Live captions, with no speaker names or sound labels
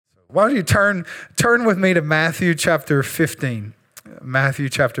Why don't you turn with me to Matthew chapter 15. Matthew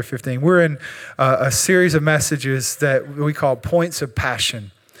chapter 15. We're in a series of messages that we call Points of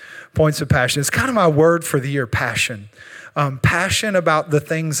Passion. Points of Passion. It's kind of my word for the year, passion. Passion about the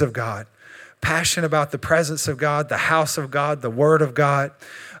things of God. Passion about the presence of God, the house of God, the word of God.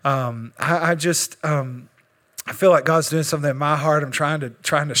 I feel like God's doing something in my heart. I'm trying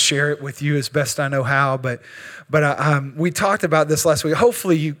to share it with you as best I know how. But we talked about this last week.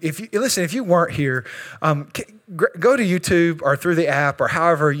 Hopefully, if you weren't here, go to YouTube or through the app or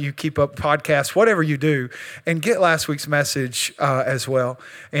however you keep up podcasts, whatever you do, and get last week's message as well.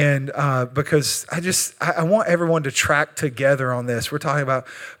 And because I want everyone to track together on this. We're talking about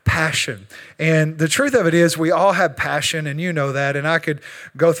passion. And the truth of it is we all have passion, and you know that. And I could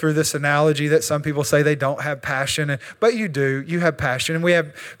go through this analogy that some people say they don't have passion, but you do. You have passion. And we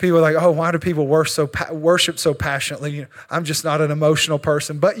have people like, oh, why do people worship so passionately? I'm just not an emotional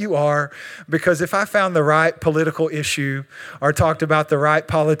person, but you are, because if I found the right political issue or talked about the right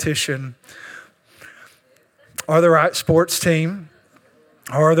politician or the right sports team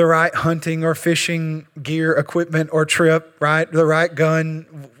or the right hunting or fishing gear, equipment or trip, right? The right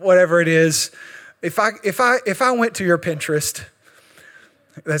gun, whatever it is. If I went to your Pinterest,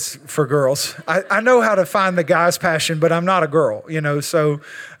 that's for girls. I know how to find the guy's passion, but I'm not a girl, so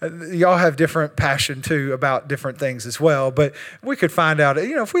y'all have different passion too about different things as well. But we could find out,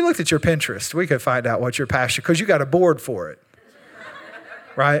 if we looked at your Pinterest, we could find out what your passion, because you got a board for it,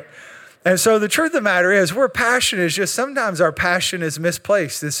 right? And so the truth of the matter is, where passion is just sometimes our passion is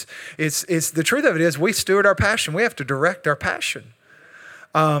misplaced. It's the truth of it is we steward our passion. We have to direct our passion.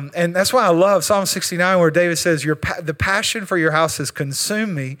 And that's why I love Psalm 69, where David says, the passion for your house has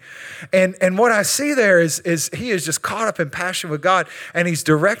consumed me. And what I see there is he is just caught up in passion with God, and he's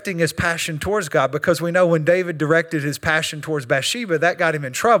directing his passion towards God, because we know when David directed his passion towards Bathsheba, that got him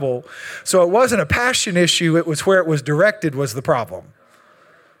in trouble. So it wasn't a passion issue. It was where it was directed was the problem.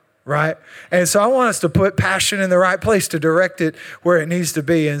 Right? And so I want us to put passion in the right place to direct it where it needs to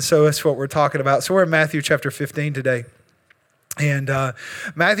be. And so that's what we're talking about. So we're in Matthew chapter 15 today. And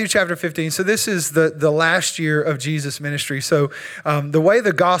Matthew chapter 15, so this is the last year of Jesus' ministry. So the way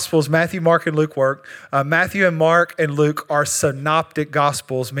the Gospels, Matthew, Mark, and Luke work, Matthew and Mark and Luke are synoptic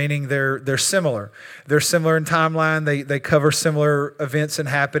Gospels, meaning they're similar. They're similar in timeline. They cover similar events and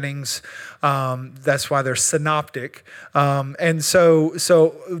happenings. That's why they're synoptic. And so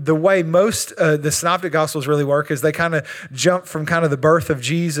the way most the synoptic Gospels really work is they kind of jump from kind of the birth of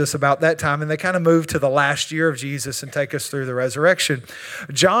Jesus about that time, and they kind of move to the last year of Jesus and take us through the resurrection.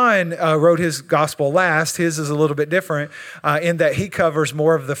 John wrote his gospel last. His is a little bit different in that he covers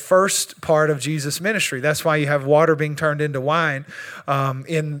more of the first part of Jesus' ministry. That's why you have water being turned into wine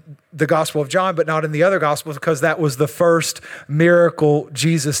in the Gospel of John, but not in the other Gospels, because that was the first miracle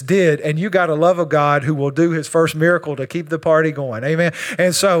Jesus did. And you got a love of God who will do his first miracle to keep the party going. Amen.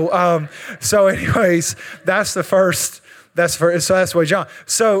 And so anyways, that's the first. That's the way John.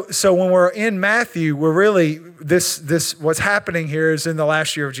 So when we're in Matthew, we're really this what's happening here is in the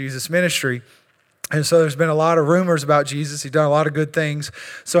last year of Jesus' ministry. And so there's been a lot of rumors about Jesus. He's done a lot of good things.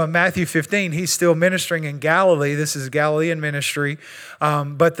 So in Matthew 15, he's still ministering in Galilee. This is Galilean ministry.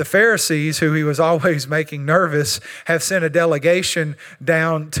 But the Pharisees, who he was always making nervous, have sent a delegation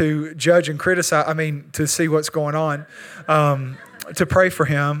down to judge and criticize, to see what's going on, to pray for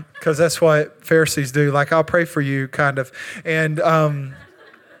him, because that's what Pharisees do. Like, I'll pray for you, kind of. And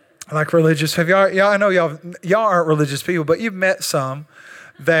like religious, have y'all, I know y'all aren't religious people, but you've met some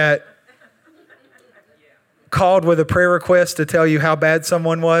that called with a prayer request to tell you how bad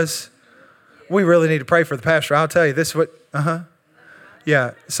someone was. We really need to pray for the pastor. I'll tell you, this is what,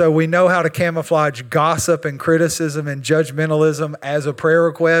 Yeah, so we know how to camouflage gossip and criticism and judgmentalism as a prayer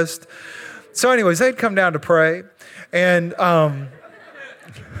request. So anyways, they'd come down to pray, and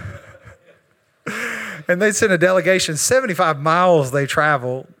they'd send a delegation, 75 miles they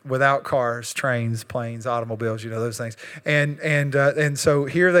travel without cars, trains, planes, automobiles, those things. And so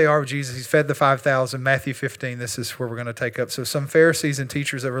here they are with Jesus. He's fed the 5,000, Matthew 15. This is where we're going to take up. So some Pharisees and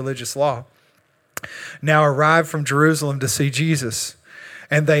teachers of religious law now arrived from Jerusalem to see Jesus.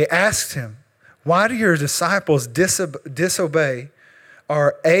 And they asked him, why do your disciples disobey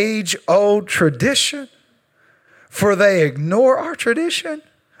our age-old tradition? For they ignore our tradition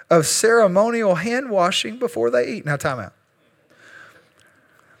of ceremonial hand washing before they eat. Now, time out.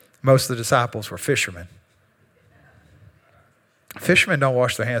 Most of the disciples were fishermen. Fishermen don't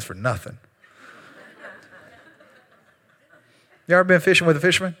wash their hands for nothing. You ever been fishing with a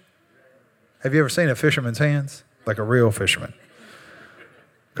fisherman? Have you ever seen a fisherman's hands? Like a real fisherman.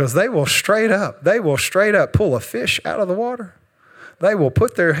 Because they will straight up pull a fish out of the water. They will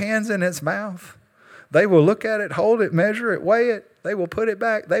put their hands in its mouth. They will look at it, hold it, measure it, weigh it. They will put it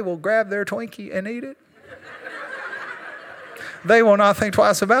back. They will grab their Twinkie and eat it. They will not think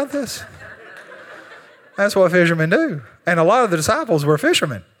twice about this. That's what fishermen do. And a lot of the disciples were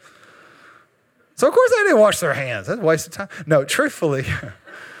fishermen. So, of course, they didn't wash their hands. That's a waste of time. No, truthfully,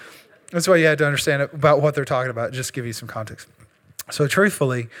 that's what you had to understand about what they're talking about. Just to give you some context. So,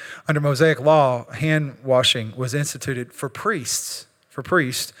 truthfully, under Mosaic law, hand washing was instituted for priests.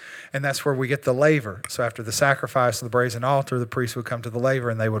 And that's where we get the laver. So after the sacrifice of the brazen altar, the priest would come to the laver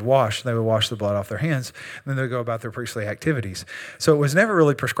and they would wash. They would wash the blood off their hands. And then they would go about their priestly activities. So it was never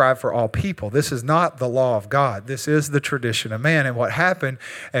really prescribed for all people. This is not the law of God. This is the tradition of man. And what happened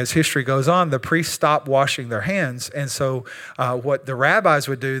as history goes on, the priests stopped washing their hands. And so what the rabbis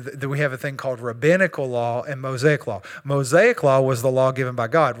would do, we have a thing called rabbinical law and Mosaic law. Mosaic law was the law given by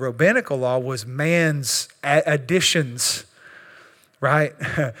God. Rabbinical law was man's additions, right?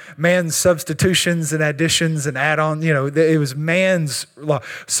 Man's substitutions and additions and add-on, it was man's law.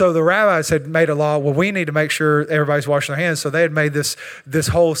 So the rabbis had made a law, well, we need to make sure everybody's washing their hands. So they had made this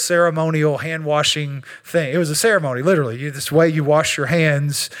whole ceremonial hand washing thing. It was a ceremony, literally. This way you wash your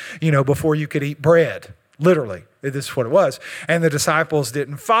hands, before you could eat bread. Literally, this is what it was. And the disciples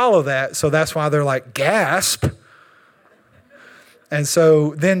didn't follow that. So that's why they're like, gasp. And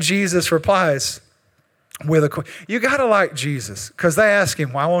so then Jesus replies, you got to like Jesus, because they ask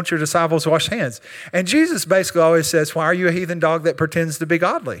him, why won't your disciples wash hands? And Jesus basically always says, why are you a heathen dog that pretends to be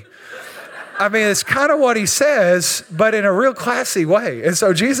godly? I mean, it's kind of what he says, but in a real classy way. And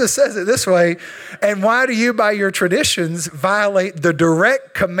so Jesus says it this way, and why do you by your traditions violate the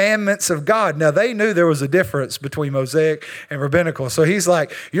direct commandments of God? Now, they knew there was a difference between Mosaic and rabbinical. So he's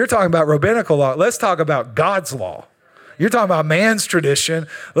like, you're talking about rabbinical law. Let's talk about God's law. You're talking about man's tradition.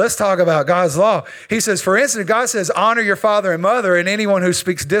 Let's talk about God's law. He says, for instance, God says, honor your father and mother, and anyone who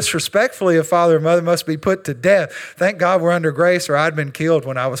speaks disrespectfully of father and mother must be put to death. Thank God we're under grace, or I'd been killed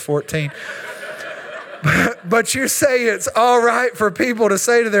when I was 14. But you say it's all right for people to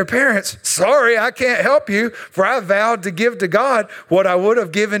say to their parents, sorry, I can't help you, for I vowed to give to God what I would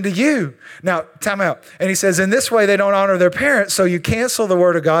have given to you. Now, time out. And he says, in this way, they don't honor their parents, so you cancel the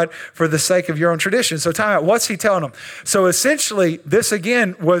word of God for the sake of your own tradition. So time out. What's he telling them? So essentially, this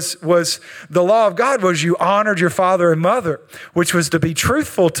again was the law of God was you honored your father and mother, which was to be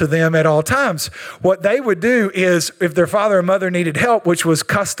truthful to them at all times. What they would do is, if their father and mother needed help, which was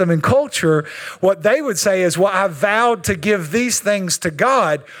custom and culture, what they would say is, well, I vowed to give these things to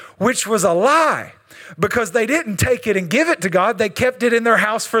God, which was a lie, because they didn't take it and give it to God. They kept it in their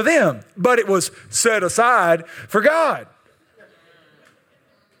house for them, but it was set aside for God,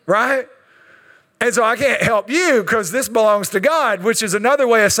 right? And so I can't help you because this belongs to God, which is another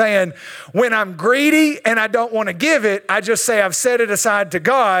way of saying when I'm greedy and I don't want to give it, I just say I've set it aside to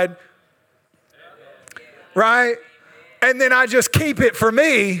God, right? And then I just keep it for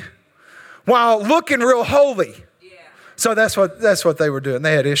me while looking real holy. So that's what they were doing.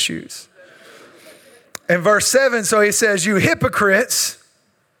 They had issues. In verse 7, so he says, you hypocrites,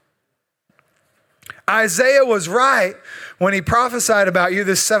 Isaiah was right when he prophesied about you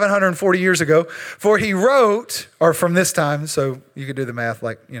this 740 years ago, for he wrote, or from this time, so you could do the math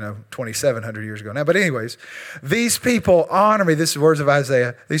like, 2,700 years ago now. But anyways, these people honor me. This is words of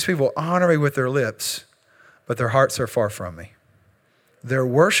Isaiah. These people honor me with their lips, but their hearts are far from me. Their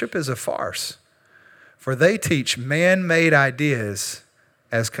worship is a farce, for they teach man-made ideas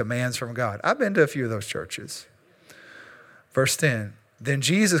as commands from God. I've been to a few of those churches. Verse 10, then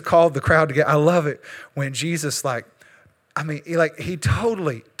Jesus called the crowd together. I love it when Jesus he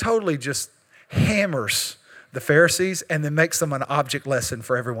totally just hammers the Pharisees and then makes them an object lesson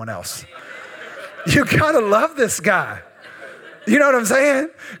for everyone else. You gotta love this guy. You know what I'm saying?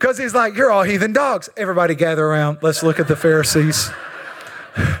 Because he's like, you're all heathen dogs. Everybody gather around. Let's look at the Pharisees.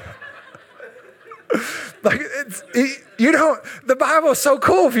 The Bible is so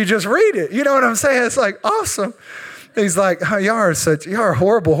cool if you just read it. You know what I'm saying? It's like awesome. He's like, oh, y'all are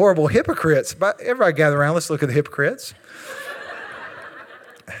horrible, horrible hypocrites. But everybody gather around. Let's look at the hypocrites.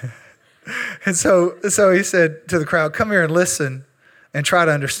 And so he said to the crowd, come here and listen and try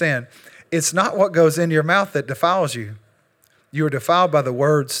to understand. It's not what goes into your mouth that defiles you. You are defiled by the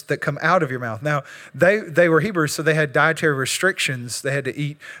words that come out of your mouth. Now, they were Hebrews, so they had dietary restrictions. They had to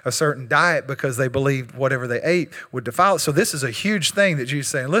eat a certain diet because they believed whatever they ate would defile it. So this is a huge thing that Jesus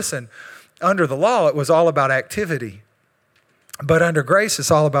is saying, listen, under the law, it was all about activity. But under grace,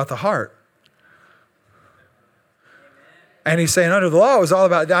 it's all about the heart. And he's saying under the law, it was all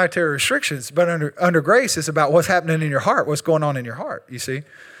about dietary restrictions. But under grace, it's about what's happening in your heart, what's going on in your heart, you see.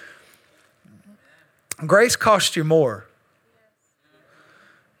 Grace costs you more.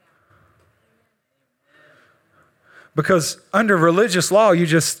 Because under religious law, you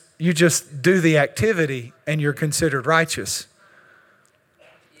just do the activity and you're considered righteous.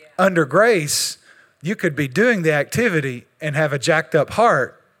 Under grace, you could be doing the activity and have a jacked up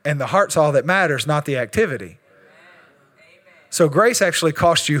heart, and the heart's all that matters, not the activity. So grace actually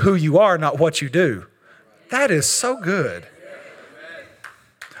costs you who you are, not what you do. That is so good.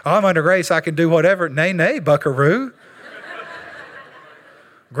 Oh, I'm under grace, I can do whatever. Nay, buckaroo.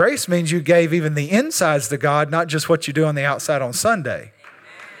 Grace means you gave even the insides to God, not just what you do on the outside on Sunday.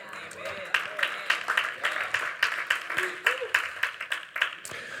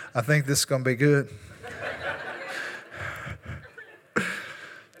 I think this is going to be good.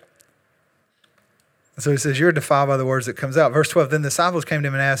 So he says, you're defiled by the words that comes out. Verse 12, then the disciples came to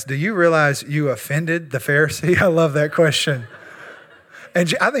him and asked, do you realize you offended the Pharisee? I love that question.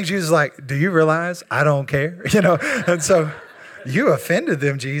 And I think Jesus is like, do you realize I don't care? And so you offended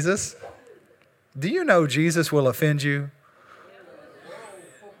them, Jesus. Do you know Jesus will offend you?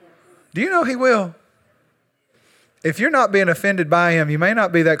 Do you know he will? If you're not being offended by him, you may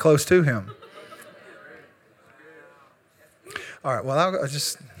not be that close to him. All right, well, I'll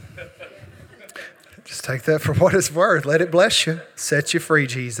just take that for what it's worth. Let it bless you. Set you free,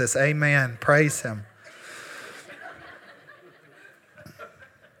 Jesus. Amen. Praise him.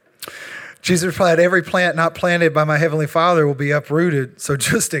 Jesus replied, every plant not planted by my heavenly Father will be uprooted, so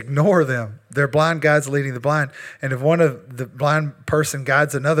just ignore them. They're blind guides leading the blind. And if one of the blind person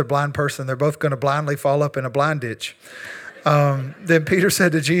guides another blind person, they're both going to blindly fall up in a blind ditch. Then Peter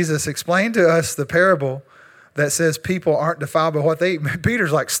said to Jesus, explain to us the parable that says people aren't defiled by what they eat.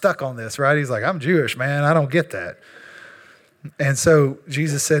 Peter's like stuck on this, right? He's like, I'm Jewish, man. I don't get that. And so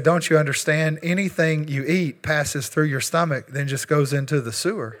Jesus said, don't you understand? Anything you eat passes through your stomach, then just goes into the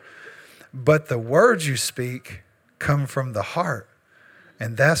sewer. But the words you speak come from the heart,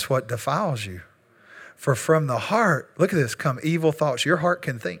 and that's what defiles you. For from the heart, look at this, come evil thoughts. Your heart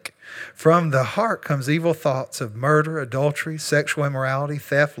can think. From the heart comes evil thoughts of murder, adultery, sexual immorality,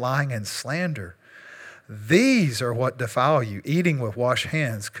 theft, lying, and slander. These are what defile you. Eating with washed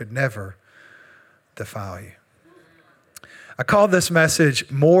hands could never defile you. I call this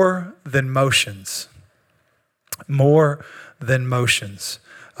message More Than Motions. More Than Motions.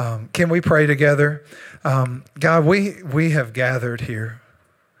 Can we pray together? God, we have gathered here,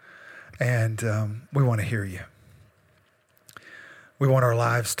 and we want to hear you. We want our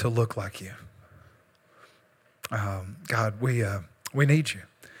lives to look like you. God, we need you.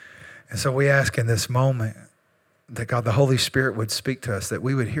 And so we ask in this moment that, God, the Holy Spirit would speak to us, that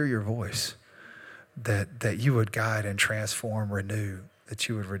we would hear your voice, that you would guide and transform, renew, that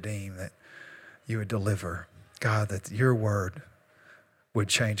you would redeem, that you would deliver. God, that your word would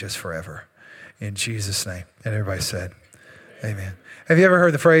change us forever. In Jesus' name. And everybody said, amen. Have you ever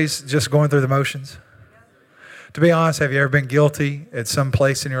heard the phrase, just going through the motions? To be honest, have you ever been guilty at some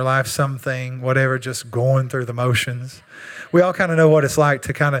place in your life, something, whatever, just going through the motions? We all kind of know what it's like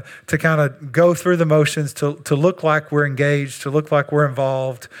to kind of go through the motions, to look like we're engaged, to look like we're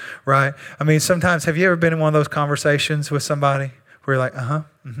involved, right? I mean, sometimes, have you ever been in one of those conversations with somebody where you're like,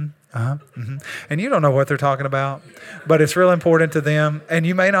 and you don't know what they're talking about, but it's real important to them, and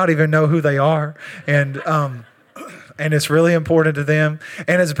you may not even know who they are, and it's really important to them.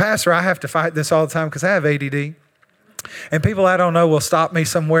 And as a pastor, I have to fight this all the time because I have ADD. And people I don't know will stop me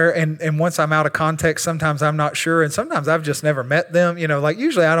somewhere, and once I'm out of context, sometimes I'm not sure, and sometimes I've just never met them. Like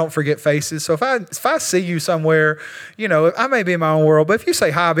usually I don't forget faces. So if I see you somewhere, I may be in my own world, but if you say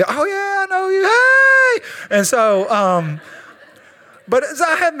hi, I'll be, oh yeah, I know you, hey! And so, but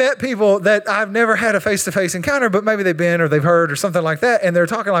I have met people that I've never had a face-to-face encounter, but maybe they've been or they've heard or something like that, and they're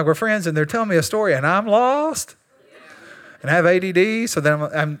talking like we're friends, and they're telling me a story, and I'm lost. And I have ADD, so then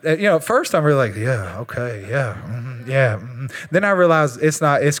I'm at first I'm really like, yeah, okay, yeah, yeah. Then I realize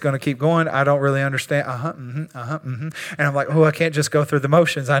it's going to keep going. I don't really understand, And I'm like, oh, I can't just go through the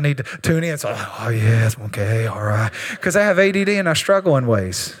motions. I need to tune in. So, oh, yes, okay, all right. Because I have ADD and I struggle in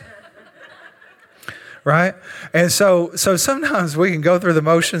ways. Right? And so sometimes we can go through the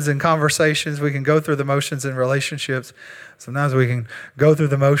motions in conversations. We can go through the motions in relationships. Sometimes we can go through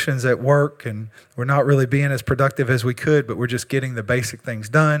the motions at work and we're not really being as productive as we could, but we're just getting the basic things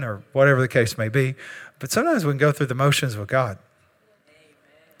done or whatever the case may be. But sometimes we can go through the motions with God.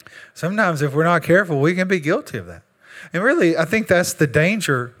 Sometimes if we're not careful, we can be guilty of that. And really, I think that's the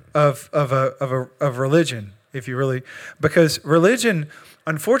danger of religion, because religion,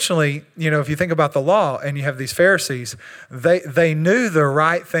 unfortunately, if you think about the law and you have these Pharisees, they knew the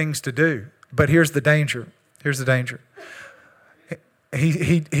right things to do. But here's the danger.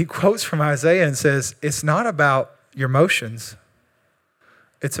 He quotes from Isaiah and says, it's not about your motions,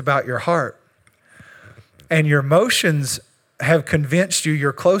 it's about your heart. And your emotions have convinced you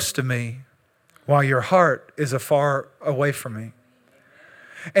you're close to me while your heart is afar away from me.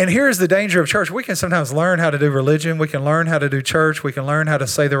 And here's the danger of church. We can sometimes learn how to do religion. We can learn how to do church. We can learn how to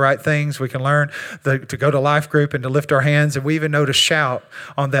say the right things. We can learn to go to life group and to lift our hands. And we even know to shout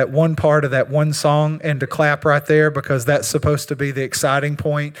on that one part of that one song and to clap right there because that's supposed to be the exciting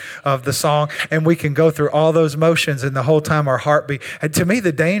point of the song. And we can go through all those motions and the whole time our heartbeat. And to me,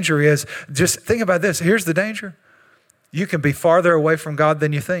 the danger is, just think about this. Here's the danger. You can be farther away from God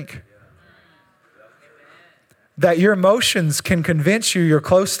than you think. That your emotions can convince you you're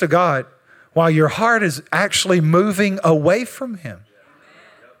close to God while your heart is actually moving away from Him.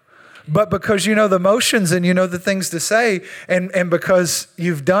 But because you know the motions and you know the things to say and because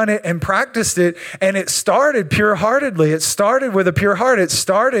you've done it and practiced it and it started pure-heartedly. It started with a pure heart. It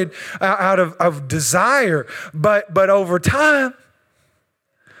started out of desire. But over time,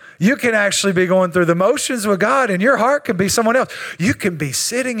 you can actually be going through the motions with God and your heart can be someone else. You can be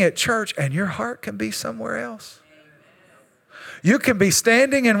sitting at church and your heart can be somewhere else. You can be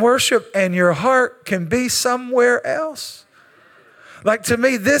standing in worship and your heart can be somewhere else. Like to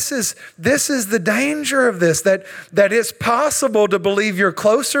me, this is the danger of this, that it's possible to believe you're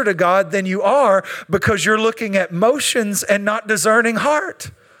closer to God than you are because you're looking at motions and not discerning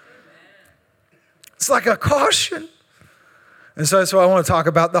heart. It's like a caution. And so that's why I want to talk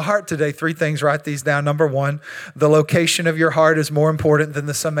about the heart today. 3 things, write these down. Number 1, the location of your heart is more important than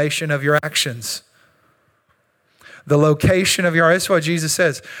the summation of your actions. The location of your heart. That's what Jesus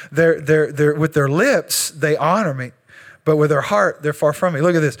says. They're with their lips, they honor me, but with their heart, they're far from me.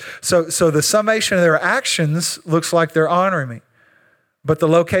 Look at this. So the summation of their actions looks like they're honoring me, but the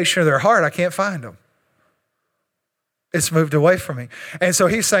location of their heart, I can't find them. It's moved away from me. And so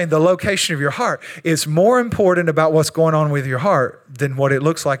he's saying the location of your heart is more important about what's going on with your heart than what it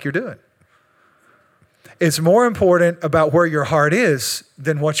looks like you're doing. It's more important about where your heart is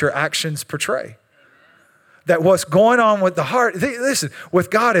than what your actions portray. That what's going on with the heart, listen, with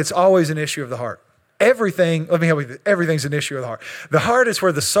God, it's always an issue of the heart. Everything, let me help you, everything's an issue of the heart. The heart is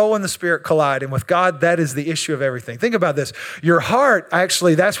where the soul and the spirit collide. And with God, that is the issue of everything. Think about this. Your heart,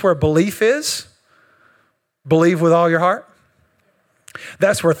 actually, that's where belief is. Believe with all your heart.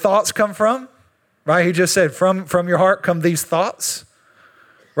 That's where thoughts come from, right? He just said, from your heart come these thoughts,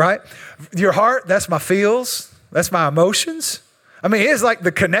 right? Your heart, that's my feels. That's my emotions. I mean, it is like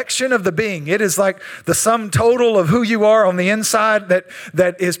the connection of the being. It is like the sum total of who you are on the inside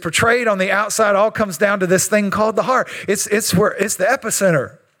that is portrayed on the outside all comes down to this thing called the heart. It's the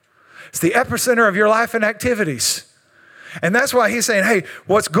epicenter. It's the epicenter of your life and activities. And that's why he's saying, hey,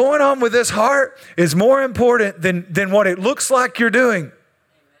 what's going on with this heart is more important than what it looks like you're doing.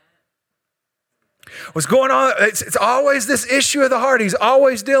 What's going on? It's always this issue of the heart. He's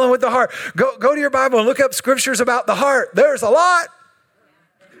always dealing with the heart. Go to your Bible and look up scriptures about the heart. There's a lot.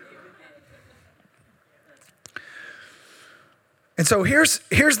 And so here's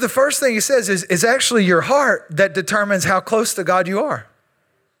the first thing he says is actually your heart that determines how close to God you are.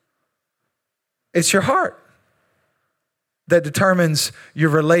 It's your heart that determines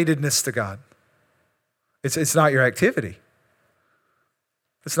your relatedness to God. It's not your activity.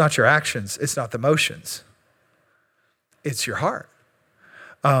 It's not your actions. It's not the motions. It's your heart.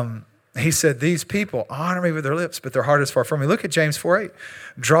 He said, these people honor me with their lips, but their heart is far from me. Look at James 4:8.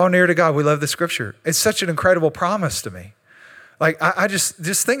 Draw near to God. We love the scripture. It's such an incredible promise to me. Like, I just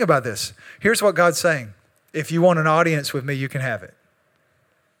think about this. Here's what God's saying. If you want an audience with me, you can have it.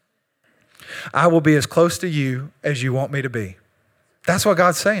 I will be as close to you as you want me to be. That's what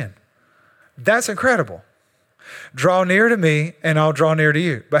God's saying. That's incredible. Draw near to me and I'll draw near to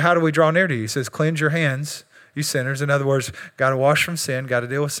you. But how do we draw near to you? He says, cleanse your hands, you sinners. In other words, got to wash from sin, got to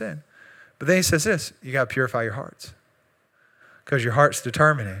deal with sin. But then he says this, you got to purify your hearts because your heart's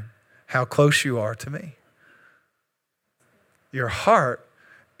determining how close you are to me. Your heart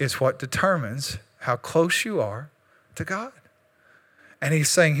is what determines how close you are to God. And he's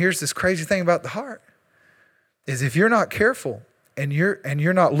saying, here's this crazy thing about the heart is if you're not careful and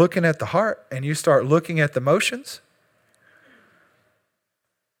you're not looking at the heart and you start looking at the motions,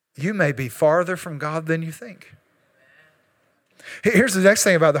 you may be farther from God than you think. Here's the next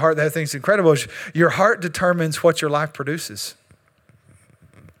thing about the heart that I think is incredible is your heart determines what your life produces.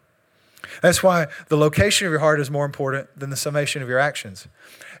 That's why the location of your heart is more important than the summation of your actions.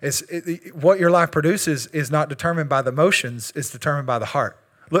 What your life produces is not determined by the motions, it's determined by the heart.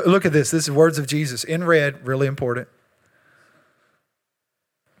 Look at this. This is words of Jesus in red, really important.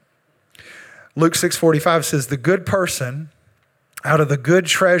 Luke 6:45 says, the good person out of the good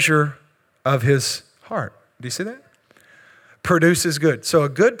treasure of his heart. Do you see that? Produces good. So a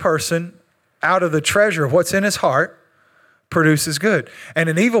good person out of the treasure of what's in his heart, produces good. And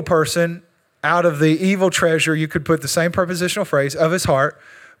an evil person, out of the evil treasure, you could put the same prepositional phrase, of his heart,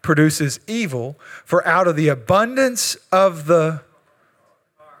 produces evil. For out of the abundance of the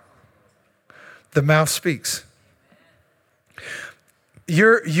mouth speaks.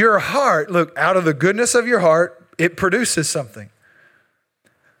 Your heart, look, out of the goodness of your heart, it produces something.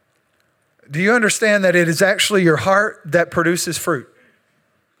 Do you understand that it is actually your heart that produces fruit?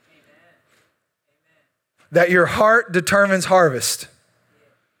 That your heart determines harvest.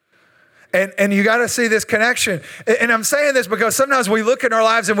 And you got to see this connection. And I'm saying this because sometimes we look in our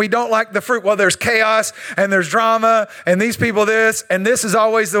lives and we don't like the fruit. Well, there's chaos and there's drama and these people this and this is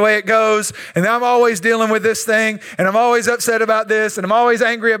always the way it goes. And I'm always dealing with this thing and I'm always upset about this and I'm always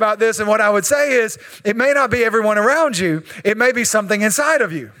angry about this. And what I would say is it may not be everyone around you. It may be something inside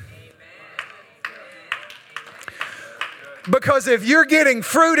of you. Because if you're getting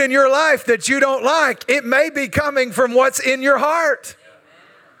fruit in your life that you don't like, it may be coming from what's in your heart.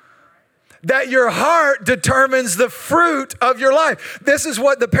 That your heart determines the fruit of your life. This is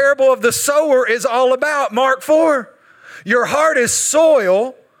what the parable of the sower is all about, Mark 4. Your heart is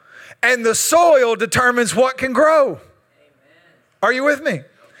soil, and the soil determines what can grow. Are you with me?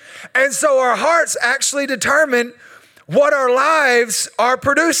 And so our hearts actually determine what our lives are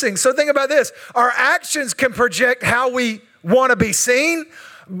producing. So think about this. Our actions can project how we want to be seen,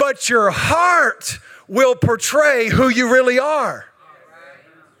 but your heart will portray who you really are.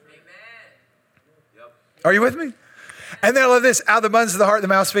 Are you with me? And then I love this. Out of the abundance of the heart, the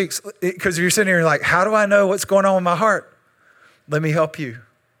mouth speaks. Because you're sitting here and you're like, how do I know what's going on with my heart? Let me help you.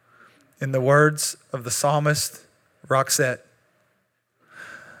 In the words of the psalmist, Roxette,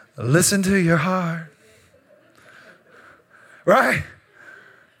 listen to your heart. Right?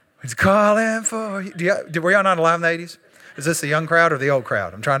 It's calling for you. Were y'all not alive in the 80s? Is this the young crowd or the old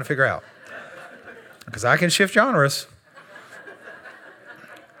crowd? I'm trying to figure out. Because I can shift genres.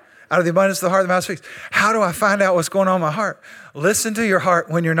 Out of the abundance of the heart, the mouth speaks. How do I find out what's going on in my heart? Listen to your heart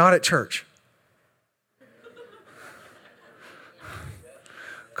when you're not at church.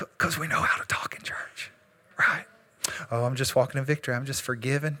 Because we know how to talk in church, right? Oh, I'm just walking in victory. I'm just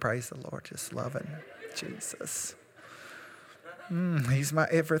forgiven. Praise the Lord. Just loving Jesus. He's my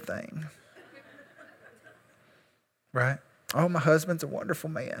everything. Right? Oh, my husband's a wonderful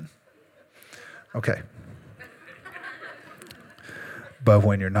man. Okay. But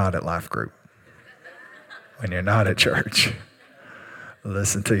when you're not at life group, when you're not at church,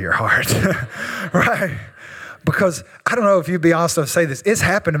 listen to your heart. Right? Because I don't know if you'd be honest enough to say this. It's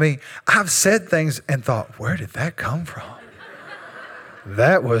happened to me. I've said things and thought, where did that come from?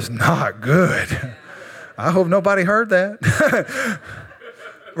 That was not good. I hope nobody heard that.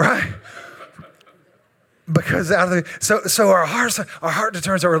 Right? Because out of so our heart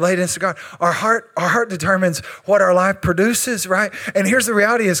determines our relatedness to God. Our heart determines what our life produces, right? And here's the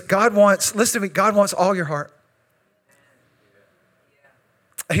reality is listen to me, God wants all your heart.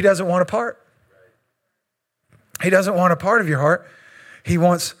 He doesn't want a part. He doesn't want a part of your heart. He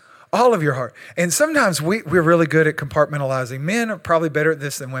wants all of your heart. And sometimes we're really good at compartmentalizing. Men are probably better at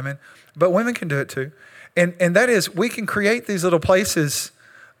this than women, but women can do it too. And that is, we can create these little places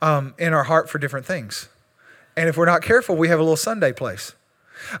in our heart for different things. And if we're not careful, we have a little Sunday place.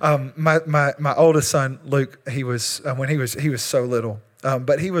 My oldest son, Luke, he was so little,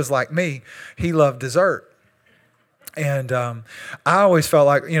 but he was like me. He loved dessert. And I always felt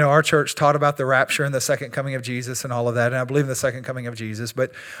like, our church taught about the rapture and the second coming of Jesus and all of that. And I believe in the second coming of Jesus.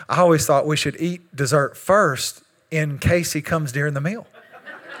 But I always thought we should eat dessert first in case he comes during the meal.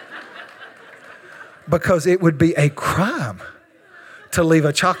 Because it would be a crime to leave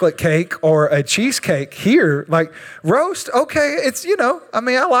a chocolate cake or a cheesecake here. Like, roast, okay, it's,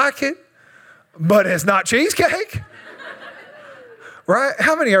 I like it. But it's not cheesecake. Right?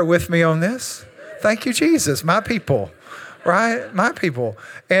 How many are with me on this? Thank you, Jesus, my people, right? My people.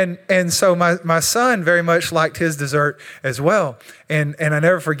 And so my son very much liked his dessert as well. And I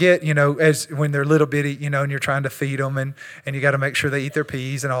never forget, as when they're little bitty, and you're trying to feed them and you got to make sure they eat their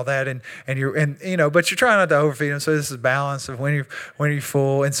peas and all that. But you're trying not to overfeed them. So this is balance of when you're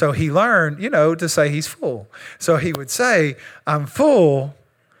full. And so he learned, to say he's full. So he would say, I'm full.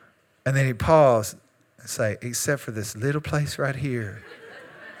 And then he'd pause and say, except for this little place right here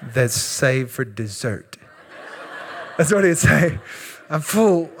that's saved for dessert. That's what he'd say. I'm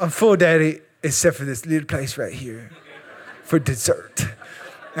full, Daddy, except for this little place right here for dessert.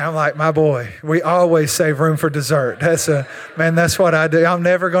 And I'm like, my boy, we always save room for dessert. That's what I do. I'm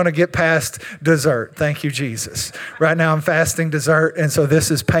never going to get past dessert. Thank you, Jesus. Right now I'm fasting dessert, and so this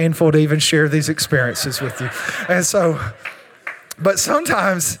is painful to even share these experiences with you. And so, but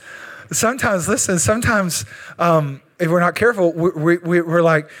sometimes, Sometimes, listen, sometimes if we're not careful, we're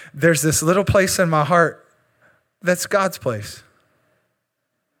like, there's this little place in my heart that's God's place.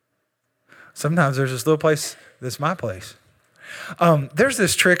 Sometimes there's this little place that's my place. There's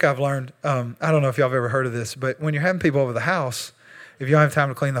this trick I've learned. I don't know if y'all have ever heard of this, but when you're having people over the house, if you don't have time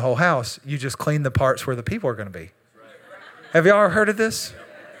to clean the whole house, you just clean the parts where the people are going to be. Have y'all ever heard of this?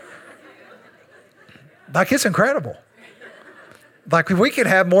 Like, it's incredible. Like, we could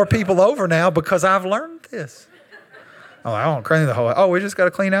have more people over now because I've learned this. Oh, I don't clean the whole house. Oh, we just got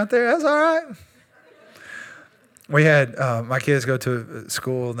to clean out there? That's all right. We had my kids go to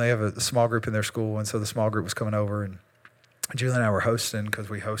school, and they have a small group in their school, and so the small group was coming over, and Julie and I were hosting because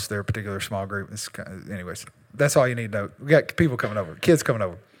we host their particular small group. Anyways, that's all you need to know. We got people coming over, kids coming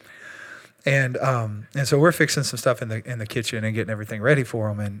over, and so we're fixing some stuff in the kitchen and getting everything ready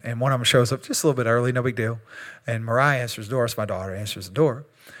for them. And one of them shows up just a little bit early, no big deal. And Mariah answers the door. It's my daughter answers the door.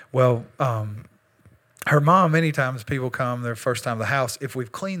 Well, her mom, many times people come their first time to the house if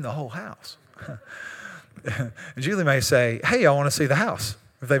we've cleaned the whole house. Julie may say, hey, I want to see the house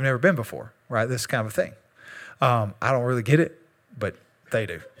if they've never been before, right? This kind of thing. I don't really get it, but they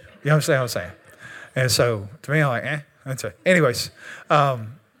do. You understand what I'm saying? And so to me, I'm like, that's it. Anyways,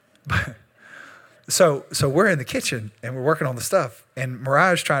 so we're in the kitchen and we're working on the stuff, and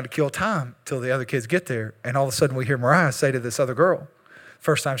Mariah's trying to kill time till the other kids get there. And all of a sudden we hear Mariah say to this other girl,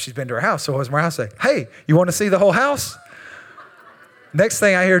 first time she's been to her house. So what does Mariah say? Hey, you want to see the whole house? Next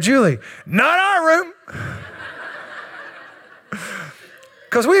thing I hear Julie, not our room.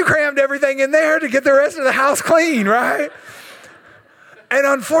 Because we crammed everything in there to get the rest of the house clean, right? And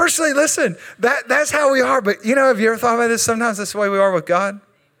unfortunately, listen, that's how we are. But have you ever thought about this? Sometimes that's the way we are with God.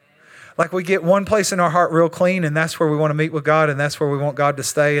 Like, we get one place in our heart real clean, and that's where we want to meet with God, and that's where we want God to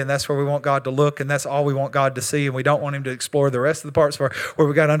stay, and that's where we want God to look, and that's all we want God to see, and we don't want him to explore the rest of the parts where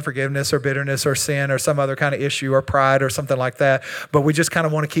we got unforgiveness or bitterness or sin or some other kind of issue or pride or something like that. But we just kind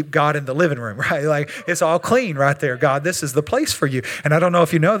of want to keep God in the living room, right? Like, it's all clean right there. God, this is the place for you. And I don't know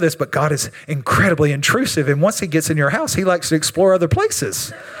if you know this, but God is incredibly intrusive, and once he gets in your house, he likes to explore other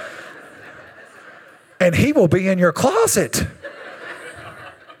places. And he will be in your closet.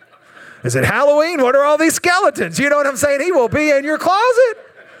 Is it Halloween? What are all these skeletons? You know what I'm saying? He will be in your closet.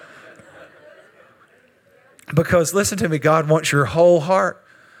 Because listen to me, God wants your whole heart.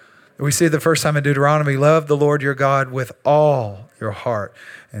 We see it the first time in Deuteronomy, love the Lord your God with all your heart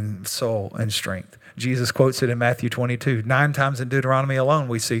and soul and strength. Jesus quotes it in Matthew 22. 9 times in Deuteronomy alone,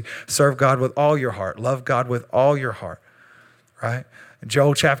 we see serve God with all your heart. Love God with all your heart, right?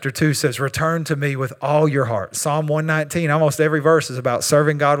 Joel chapter 2 says, return to me with all your heart. Psalm 119, almost every verse is about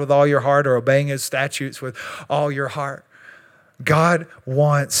serving God with all your heart or obeying his statutes with all your heart. God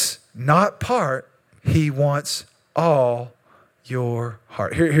wants not part, he wants all your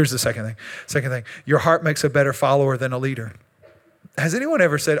heart. Here's the second thing. Second thing, your heart makes a better follower than a leader. Has anyone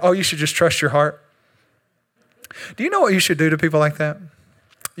ever said, oh, you should just trust your heart? Do you know what you should do to people like that?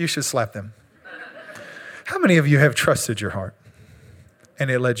 You should slap them. How many of you have trusted your heart and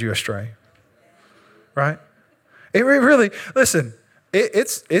it led you astray? Right? It really, listen,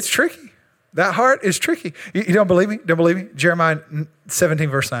 it's tricky. That heart is tricky. You don't believe me? Don't believe me? Jeremiah 17,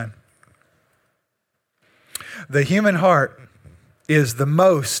 verse 9. The human heart is the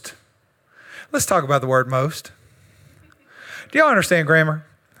most. Let's talk about the word most. Do y'all understand grammar?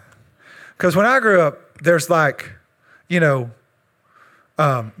 Because when I grew up, there's like, good,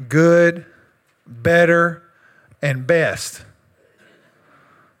 better, and best.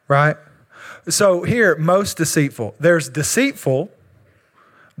 Right? So here, most deceitful. There's deceitful,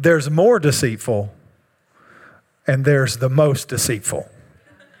 there's more deceitful, and there's the most deceitful.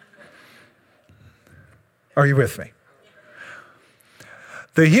 Are you with me?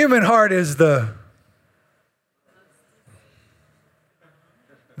 The human heart is the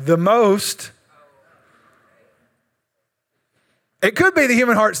most. It could be the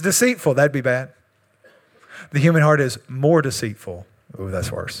human heart's deceitful. That'd be bad. The human heart is more deceitful. Oh,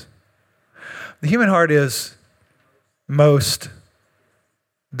 that's worse. The human heart is most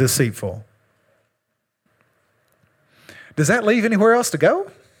deceitful. Does that leave anywhere else to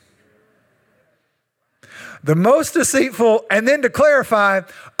go? The most deceitful, and then to clarify,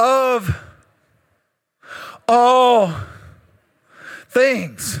 of all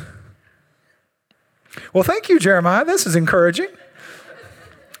things. Well, thank you, Jeremiah. This is encouraging.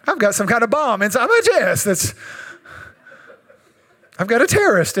 I've got some kind of bomb inside my chest. I've got a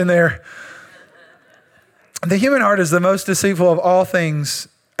terrorist in there. The human heart is the most deceitful of all things.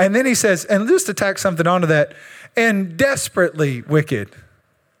 And then he says, and just to tack something onto that, and desperately wicked.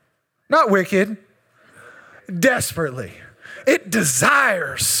 Not wicked, desperately. It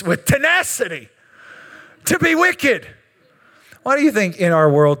desires with tenacity to be wicked. Why do you think in our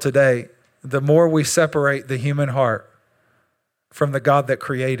world today, the more we separate the human heart from the God that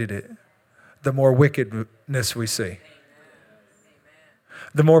created it, the more wickedness we see?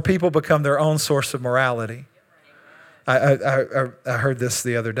 The more people become their own source of morality. I heard this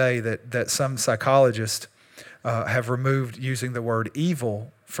the other day that some psychologists have removed using the word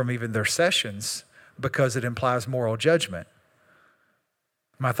evil from even their sessions because it implies moral judgment.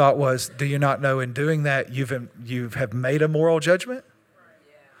 My thought was, do you not know in doing that you have made a moral judgment?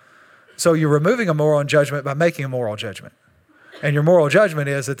 So you're removing a moral judgment by making a moral judgment. And your moral judgment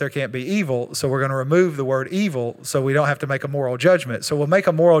is that there can't be evil, so we're going to remove the word evil so we don't have to make a moral judgment. So we'll make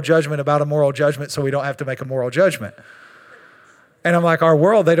a moral judgment about a moral judgment so we don't have to make a moral judgment. And I'm like, our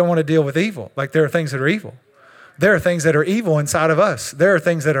world, they don't want to deal with evil. Like, there are things that are evil. There are things that are evil inside of us. There are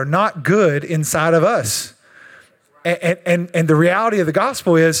things that are not good inside of us. And the reality of the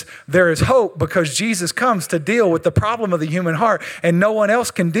gospel is there is hope because Jesus comes to deal with the problem of the human heart, and no one else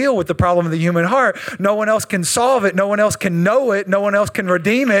can deal with the problem of the human heart. No one else can solve it. No one else can know it. No one else can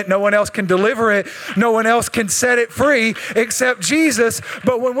redeem it. No one else can deliver it. No one else can set it free except Jesus.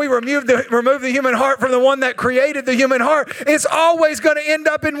 But when we remove the human heart from the one that created the human heart, it's always going to end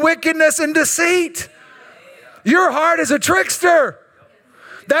up in wickedness and deceit. Your heart is a trickster.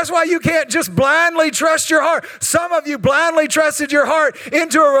 That's why you can't just blindly trust your heart. Some of you blindly trusted your heart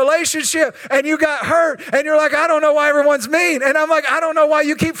into a relationship and you got hurt and you're like, I don't know why everyone's mean. And I'm like, I don't know why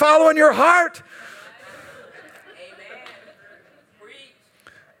you keep following your heart.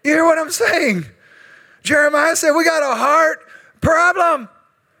 You hear what I'm saying? Jeremiah said, we got a heart problem.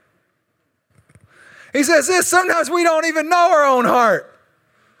 He says this, sometimes we don't even know our own heart.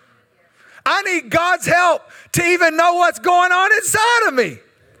 I need God's help to even know what's going on inside of me.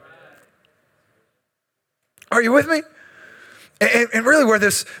 Are you with me? And really where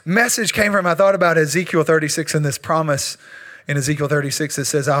this message came from, I thought about Ezekiel 36 and this promise in Ezekiel 36 that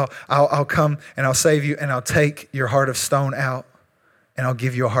says, I'll come and I'll save you and I'll take your heart of stone out and I'll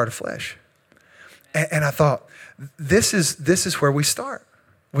give you a heart of flesh. And I thought, this is where we start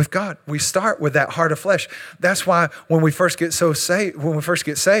with God. We start with that heart of flesh. That's why when we first get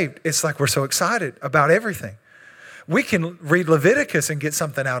saved, it's like we're so excited about everything. We can read Leviticus and get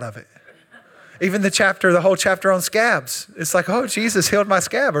something out of it. Even the whole chapter on scabs. It's like, oh, Jesus healed my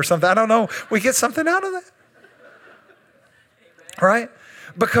scab or something. I don't know. We get something out of that. Right?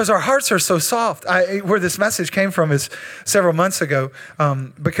 Because our hearts are so soft. Where this message came from is several months ago,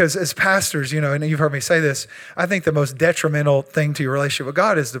 because as pastors, and you've heard me say this, I think the most detrimental thing to your relationship with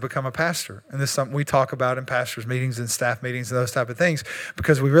God is to become a pastor. And this is something we talk about in pastors' meetings and staff meetings and those type of things,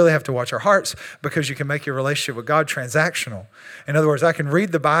 because we really have to watch our hearts, because you can make your relationship with God transactional. In other words, I can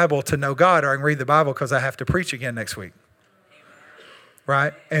read the Bible to know God, or I can read the Bible because I have to preach again next week.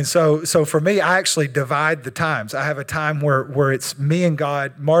 Right? And so for me, I actually divide the times. I have a time where it's me and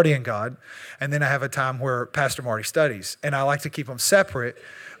God, Marty and God, and then I have a time where Pastor Marty studies. And I like to keep them separate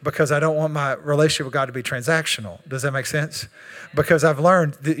because I don't want my relationship with God to be transactional. Does that make sense? Because I've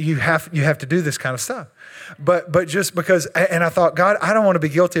learned that you have to do this kind of stuff. But just because, and I thought, God, I don't want to be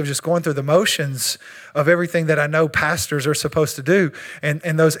guilty of just going through the motions of everything that I know pastors are supposed to do. And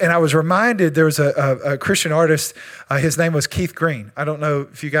I was reminded, there was a Christian artist, his name was Keith Green. I don't know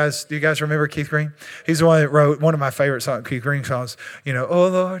if do you guys remember Keith Green? He's the one that wrote one of my favorite Keith Green songs, oh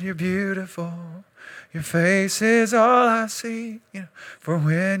Lord, you're beautiful. Your face is all I see, for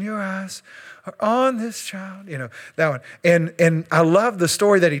when your eyes are on this child, that one. And I love the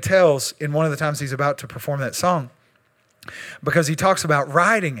story that he tells in one of the times he's about to perform that song, because he talks about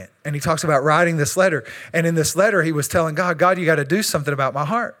writing it, and he talks about writing this letter. And in this letter, he was telling God, you got to do something about my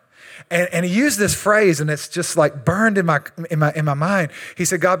heart. And he used this phrase, and it's just like burned in my mind. He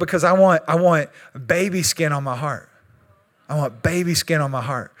said, God, because I want baby skin on my heart. I want baby skin on my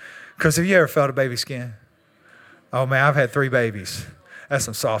heart. Because have you ever felt a baby skin? Oh man, I've had 3 babies. That's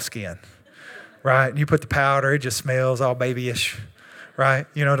some soft skin, right? And you put the powder, it just smells all babyish, right?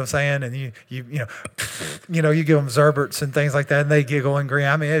 You know what I'm saying? And you give them Zerberts and things like that, and they giggle and grin.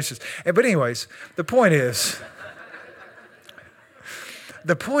 I mean, it's just. But anyways, the point is,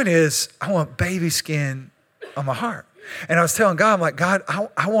 I want baby skin on my heart. And I was telling God, I'm like, God,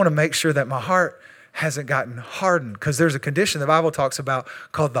 I want to make sure that my heart hasn't gotten hardened, because there's a condition the Bible talks about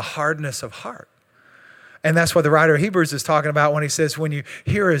called the hardness of heart. And that's what the writer of Hebrews is talking about when he says, when you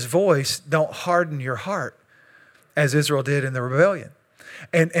hear his voice, don't harden your heart as Israel did in the rebellion.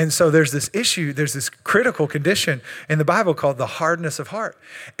 And so there's this issue, there's this critical condition in the Bible called the hardness of heart.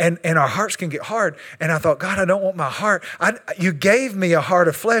 And our hearts can get hard. And I thought, God, I don't want my heart. You gave me a heart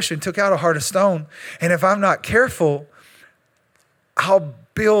of flesh and took out a heart of stone. And if I'm not careful, I'll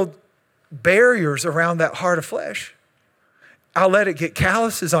build barriers around that heart of flesh. I'll let it get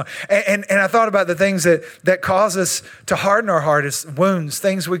calluses on. And I thought about the things that cause us to harden our heart is wounds,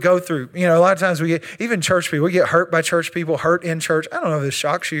 things we go through. You know, a lot of times we get, even church people, we get hurt by church people, hurt in church. I don't know if this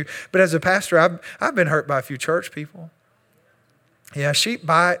shocks you, but as a pastor, I've been hurt by a few church people. Yeah, sheep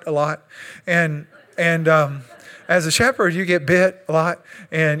bite a lot. And as a shepherd, you get bit a lot,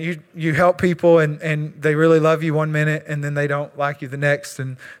 and you help people, and they really love you one minute, and then they don't like you the next,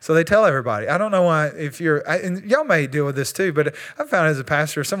 and so they tell everybody. I don't know why, and y'all may deal with this too, but I've found as a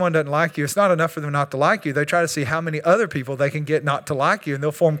pastor, if someone doesn't like you, it's not enough for them not to like you. They try to see how many other people they can get not to like you, and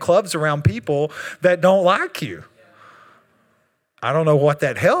they'll form clubs around people that don't like you. I don't know what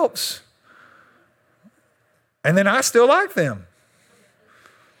that helps. And then I still like them.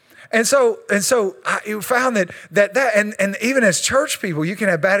 And so I found that and even as church people, you can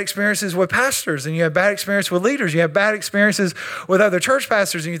have bad experiences with pastors, and you have bad experiences with leaders. You have bad experiences with other church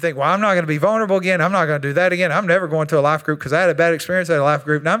pastors, and you think, well, I'm not going to be vulnerable again. I'm not going to do that again. I'm never going to a life group because I had a bad experience at a life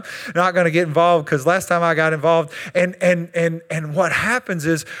group, and I'm not going to get involved because last time I got involved. And what happens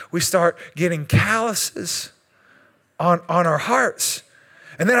is we start getting calluses on our hearts.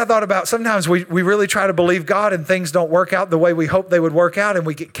 And then I thought about sometimes we really try to believe God and things don't work out the way we hope they would work out, and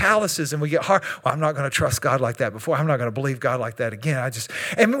we get calluses and we get hard. Well, I'm not going to trust God like that before. I'm not going to believe God like that again.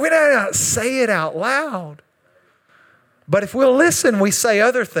 And we don't say it out loud. But if we'll listen, we say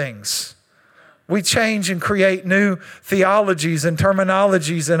other things. We change and create new theologies and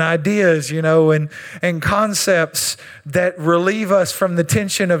terminologies and ideas, and concepts that relieve us from the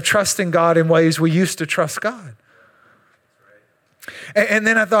tension of trusting God in ways we used to trust God. And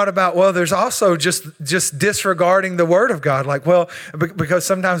then I thought about, well, there's also just disregarding the Word of God. Like, well, because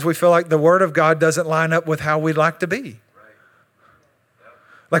sometimes we feel like the Word of God doesn't line up with how we'd like to be.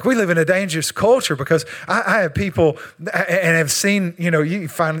 Like we live in a dangerous culture because I have people and have seen, you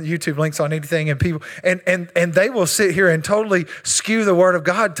find YouTube links on anything and people, and they will sit here and totally skew the Word of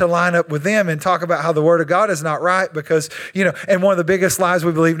God to line up with them and talk about how the Word of God is not right because, and one of the biggest lies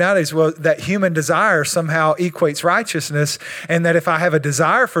we believe nowadays was that human desire somehow equates righteousness, and that if I have a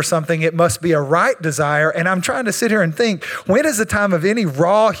desire for something, it must be a right desire. And I'm trying to sit here and think, when is the time of any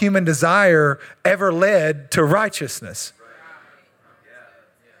raw human desire ever led to righteousness?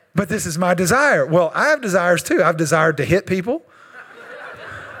 But this is my desire. Well, I have desires too. I've desired to hit people.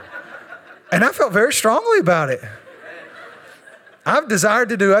 And I felt very strongly about it. I've desired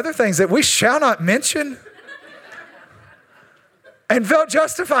to do other things that we shall not mention and felt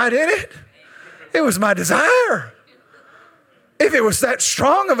justified in it. It was my desire. If it was that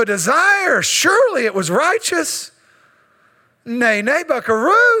strong of a desire, surely it was righteous. Nay,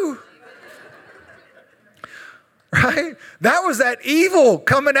 buckaroo. Right? That was that evil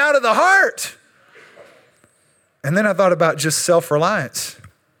coming out of the heart. And then I thought about just self-reliance.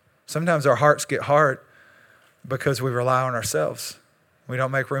 Sometimes our hearts get hard because we rely on ourselves. We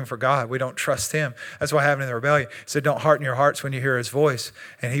don't make room for God. We don't trust Him. That's what happened in the rebellion. He said, don't harden your hearts when you hear His voice.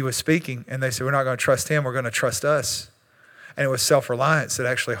 And He was speaking, and they said, we're not going to trust Him. We're going to trust us. And it was self-reliance that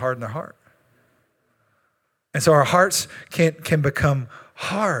actually hardened their heart. And so our hearts can become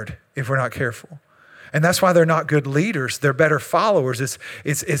hard if we're not careful. And that's why they're not good leaders. They're better followers.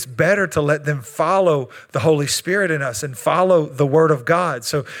 It's better to let them follow the Holy Spirit in us and follow the Word of God.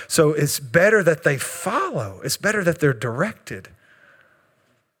 So it's better that they follow. It's better that they're directed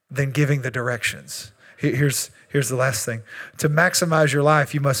than giving the directions. Here's the last thing. To maximize your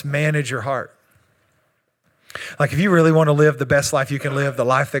life, you must manage your heart. Like if you really want to live the best life you can live, the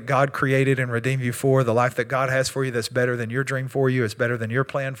life that God created and redeemed you for, the life that God has for you that's better than your dream for you, it's better than your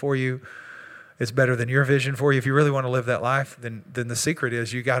plan for you, it's better than your vision for you. If you really want to live that life, then the secret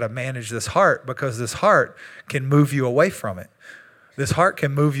is you got to manage this heart, because this heart can move you away from it. This heart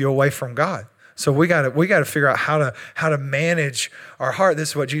can move you away from God. So we got to figure out how to manage our heart. This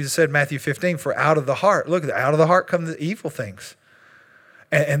is what Jesus said in Matthew 15, for out of the heart, look, out of the heart come the evil things.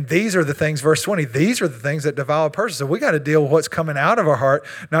 And these are the things, verse 20, these are the things that devour a person. So we got to deal with what's coming out of our heart,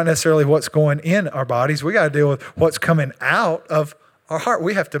 not necessarily what's going in our bodies. We got to deal with what's coming out of our heart.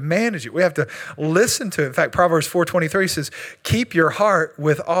 We have to manage it. We have to listen to it. In fact, Proverbs 4:23 says, keep your heart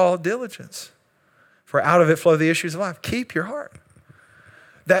with all diligence, for out of it flow the issues of life. Keep your heart.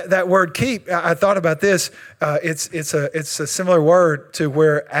 That word keep, I thought about this. It's a similar word to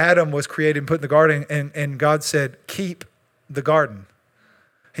where Adam was created and put in the garden, and God said, keep the garden.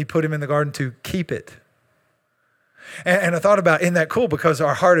 He put him in the garden to keep it. And I thought about, isn't that cool? Because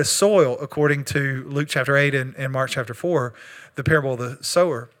our heart is soil, according to Luke chapter 8 and Mark chapter 4, the parable of the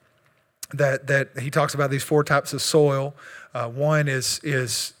sower. that he talks about these 4 types of soil. One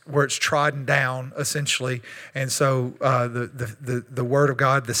is where it's trodden down, essentially, and so the word of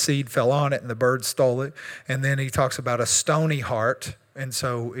God, the seed fell on it, and the birds stole it. And then he talks about a stony heart, and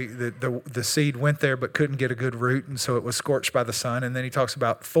so the seed went there but couldn't get a good root, and so it was scorched by the sun. And then he talks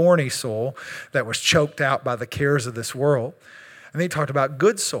about thorny soil that was choked out by the cares of this world. And then he talked about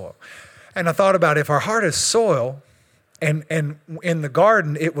good soil. And I thought about if our heart is soil, and in the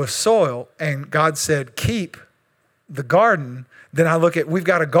garden it was soil, and God said, keep the garden, then I look at, we've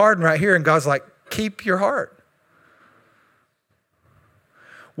got a garden right here, and God's like, keep your heart.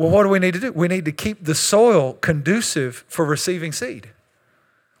 Well, what do we need to do? We need to keep the soil conducive for receiving seed.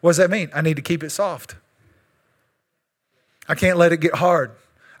 What does that mean? I need to keep it soft. I can't let it get hard.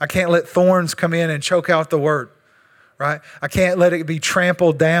 I can't let thorns come in and choke out the word, right? I can't let it be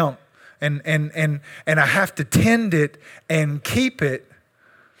trampled down. And I have to tend it and keep it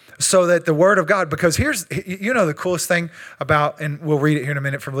so that the word of God, because here's, the coolest thing about, and we'll read it here in a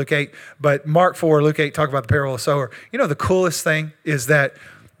minute from Luke 8, but Mark 4, Luke 8 talk about the parable of the sower. The coolest thing is that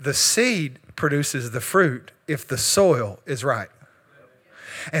the seed produces the fruit if the soil is right.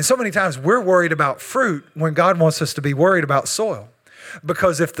 And so many times we're worried about fruit when God wants us to be worried about soil.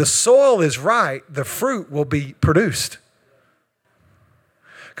 Because if the soil is right, the fruit will be produced.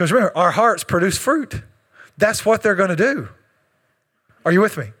 Because remember, our hearts produce fruit. That's what they're going to do. Are you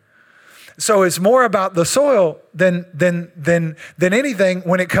with me? So it's more about the soil than anything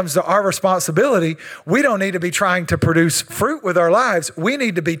when it comes to our responsibility. We don't need to be trying to produce fruit with our lives. We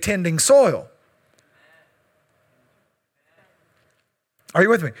need to be tending soil. Are you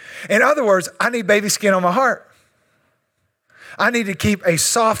with me? In other words, I need baby skin on my heart. I need to keep a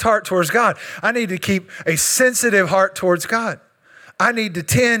soft heart towards God. I need to keep a sensitive heart towards God. I need to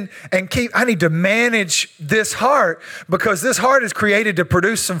tend and I need to manage this heart, because this heart is created to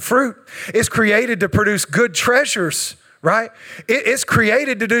produce some fruit. It's created to produce good treasures, right? It's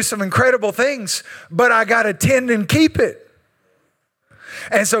created to do some incredible things, but I got to tend and keep it.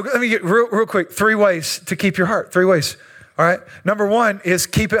 And so let me get real quick, 3 ways to keep your heart, 3 ways, all right? Number 1 is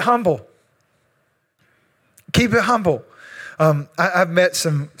keep it humble. Keep it humble. I've met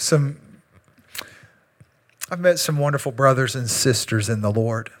some wonderful brothers and sisters in the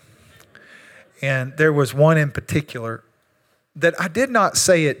Lord. And there was one in particular that I did not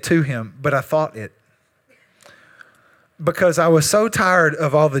say it to him, but I thought it. Because I was so tired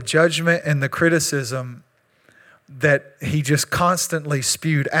of all the judgment and the criticism that he just constantly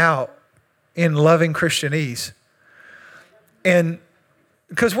spewed out in loving Christianese. And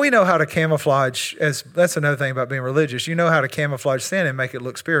because we know how to camouflage, that's another thing about being religious. You know how to camouflage sin and make it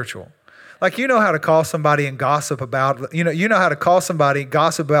look spiritual. Like, you know how to call somebody and gossip about, you know how to call somebody,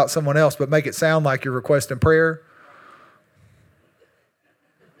 gossip about someone else, but make it sound like you're requesting prayer.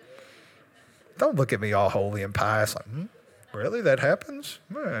 Don't look at me all holy and pious. Like, really? That happens?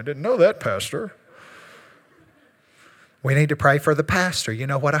 I didn't know that, Pastor. We need to pray for the pastor. You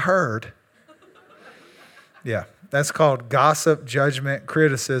know what I heard? Yeah, that's called gossip, judgment,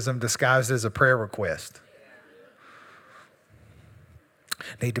 criticism disguised as a prayer request.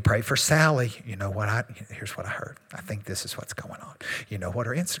 Need to pray for Sally. You know what? Here's what I heard. I think this is what's going on. You know what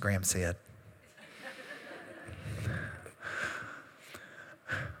her Instagram said.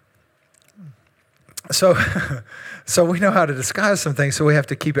 So we know how to disguise some things, so we have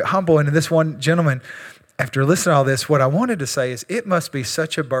to keep it humble. And this one gentleman, after listening to all this, what I wanted to say is it must be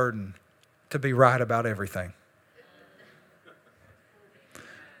such a burden to be right about everything.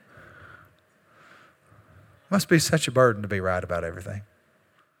 Must be such a burden to be right about everything.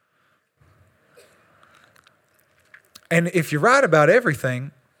 And if you're right about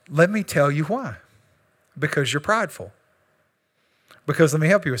everything, let me tell you why. Because you're prideful. Because let me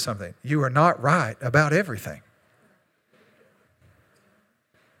help you with something. You are not right about everything.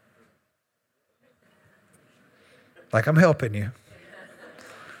 Like I'm helping you.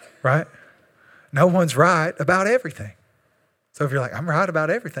 Right? No one's right about everything. So if you're like, I'm right about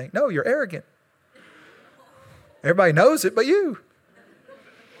everything. No, you're arrogant. Everybody knows it but you.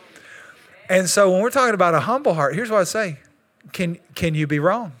 And so when we're talking about a humble heart, here's what I say. Can you be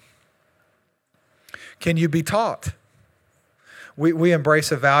wrong? Can you be taught? We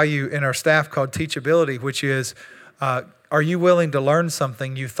embrace a value in our staff called teachability, which is, are you willing to learn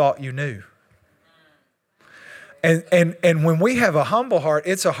something you thought you knew? And when we have a humble heart,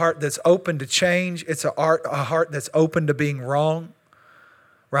 it's a heart that's open to change. It's a heart that's open to being wrong,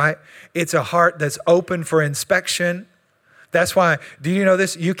 right? It's a heart that's open for inspection. That's why, do you know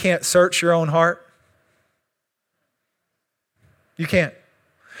this? You can't search your own heart. You can't.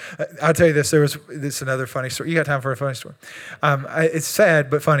 I'll tell you this. This is another funny story. You got time for a funny story? It's sad,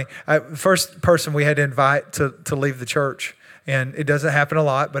 but funny. First person we had to invite to leave the church. And it doesn't happen a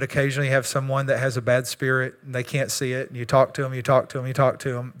lot, but occasionally you have someone that has a bad spirit and they can't see it. And you talk to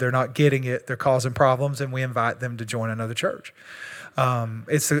them. They're not getting it. They're causing problems, and we invite them to join another church.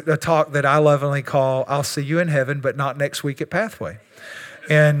 It's a talk that I lovingly call, I'll see you in heaven, but not next week at Pathway.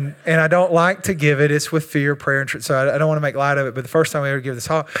 And I don't like to give it. It's with fear, prayer, and so I don't want to make light of it. But the first time we ever give this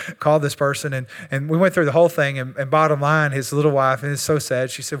talk, called this person, and we went through the whole thing. And bottom line, his little wife, and it's so sad,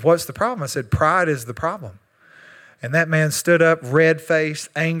 she said, "What's the problem?" I said, "Pride is the problem." And that man stood up, red-faced,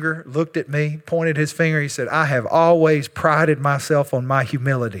 anger, looked at me, pointed his finger. He said, "I have always prided myself on my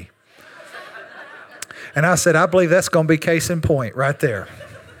humility." And I said, "I believe that's going to be case in point right there."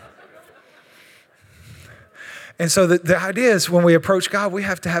 And so the idea is when we approach God, we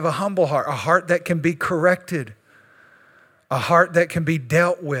have to have a humble heart, a heart that can be corrected, a heart that can be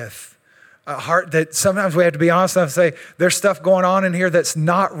dealt with. A heart that sometimes we have to be honest enough to say, there's stuff going on in here that's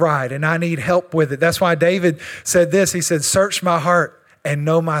not right and I need help with it. That's why David said this. He said, "Search my heart and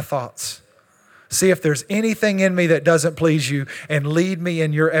know my thoughts. See if there's anything in me that doesn't please you and lead me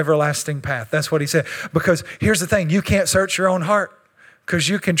in your everlasting path." That's what he said. Because here's the thing, you can't search your own heart because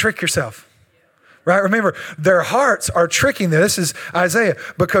you can trick yourself. Right? Remember, their hearts are tricking them. This is Isaiah,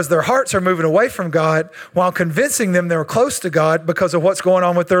 because their hearts are moving away from God while convincing them they're close to God because of what's going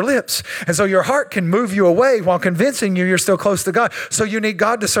on with their lips. And so your heart can move you away while convincing you you're still close to God. So you need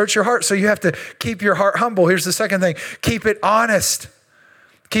God to search your heart. So you have to keep your heart humble. Here's the second thing. Keep it honest.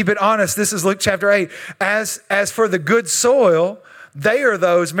 Keep it honest. This is Luke chapter 8. As for the good soil, they are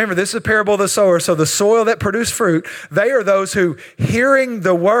those, remember, this is a parable of the sower. So the soil that produce fruit, they are those who, hearing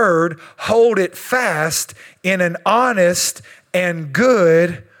the word, hold it fast in an honest and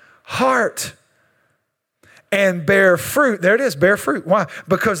good heart and bear fruit. There it is, bear fruit. Why?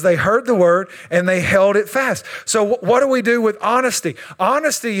 Because they heard the word and they held it fast. So what do we do with honesty?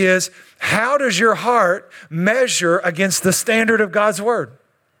 Honesty is, how does your heart measure against the standard of God's word?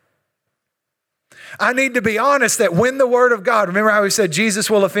 I need to be honest that when the word of God, remember how we said Jesus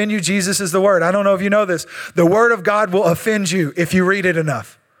will offend you? Jesus is the word. I don't know if you know this. The word of God will offend you if you read it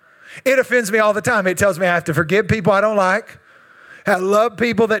enough. It offends me all the time. It tells me I have to forgive people I don't like. I love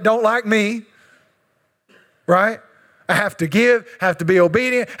people that don't like me. Right? I have to give, have to be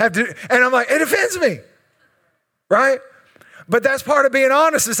obedient, and I'm like, it offends me. Right? But that's part of being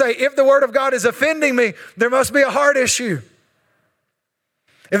honest, to say, if the word of God is offending me, there must be a heart issue.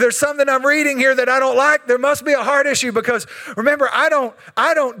 If there's something I'm reading here that I don't like, there must be a heart issue, because remember, I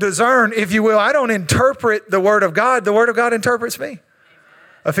don't discern, if you will. I don't interpret the word of God. The word of God interprets me.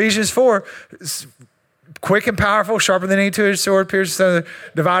 Ephesians 4, quick and powerful, sharper than any two-edged sword, piercing,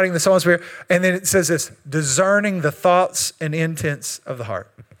 dividing the soul and spirit. And then it says this, discerning the thoughts and intents of the heart.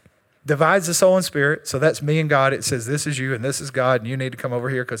 Divides the soul and spirit. So that's me and God. It says this is you and this is God, and you need to come over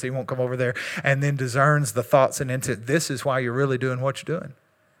here because he won't come over there. And then discerns the thoughts and intent. This is why you're really doing what you're doing.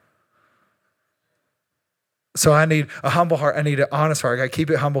 So I need a humble heart. I need an honest heart. I keep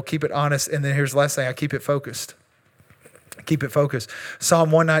it humble, keep it honest. And then here's the last thing. I keep it focused. Keep it focused. Psalm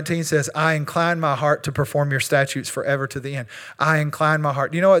 119 says, I incline my heart to perform your statutes forever to the end. I incline my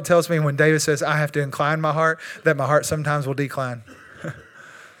heart. You know what it tells me when David says, I have to incline my heart? That my heart sometimes will decline.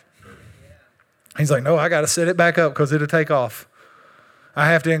 He's like, no, I got to set it back up because it'll take off. I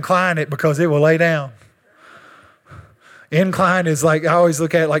have to incline it because it will lay down. Incline is like, I always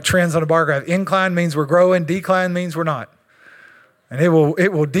look at it like trends on a bar graph. Incline means we're growing. Decline means we're not. And it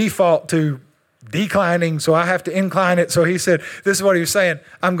will default to declining, so I have to incline it. So he said, this is what he was saying,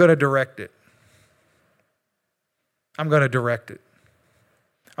 I'm going to direct it. I'm going to direct it.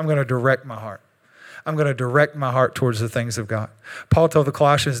 I'm going to direct my heart. I'm going to direct my heart towards the things of God. Paul told the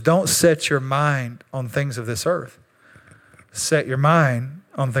Colossians, don't set your mind on things of this earth. Set your mind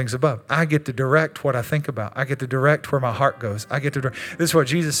on things above. I get to direct what I think about. I get to direct where my heart goes. I get to direct. This is what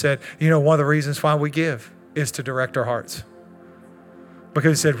Jesus said. You know, one of the reasons why we give is to direct our hearts.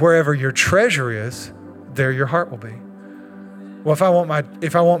 Because he said, wherever your treasure is, there your heart will be. Well, if I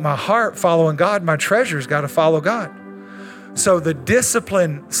want my heart following God, my treasure's got to follow God. So the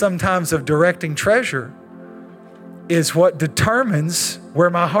discipline sometimes of directing treasure is what determines where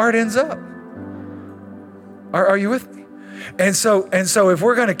my heart ends up. Are you with me? And so if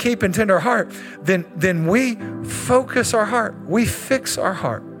we're going to keep and tend our heart, then we focus our heart. We fix our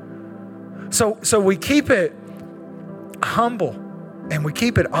heart. So we keep it humble, and we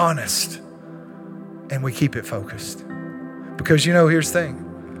keep it honest, and we keep it focused. Because here's the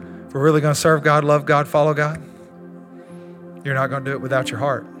thing. If we're really going to serve God, love God, follow God, you're not going to do it without your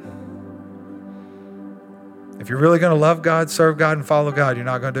heart. If you're really going to love God, serve God, and follow God, you're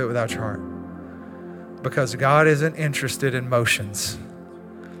not going to do it without your heart. Because God isn't interested in motions.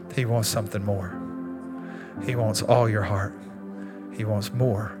 He wants something more. He wants all your heart. He wants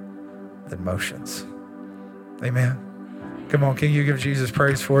more than motions. Amen. Come on, can you give Jesus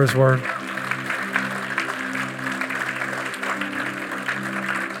praise for his word?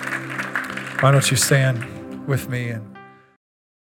 Why don't you stand with me and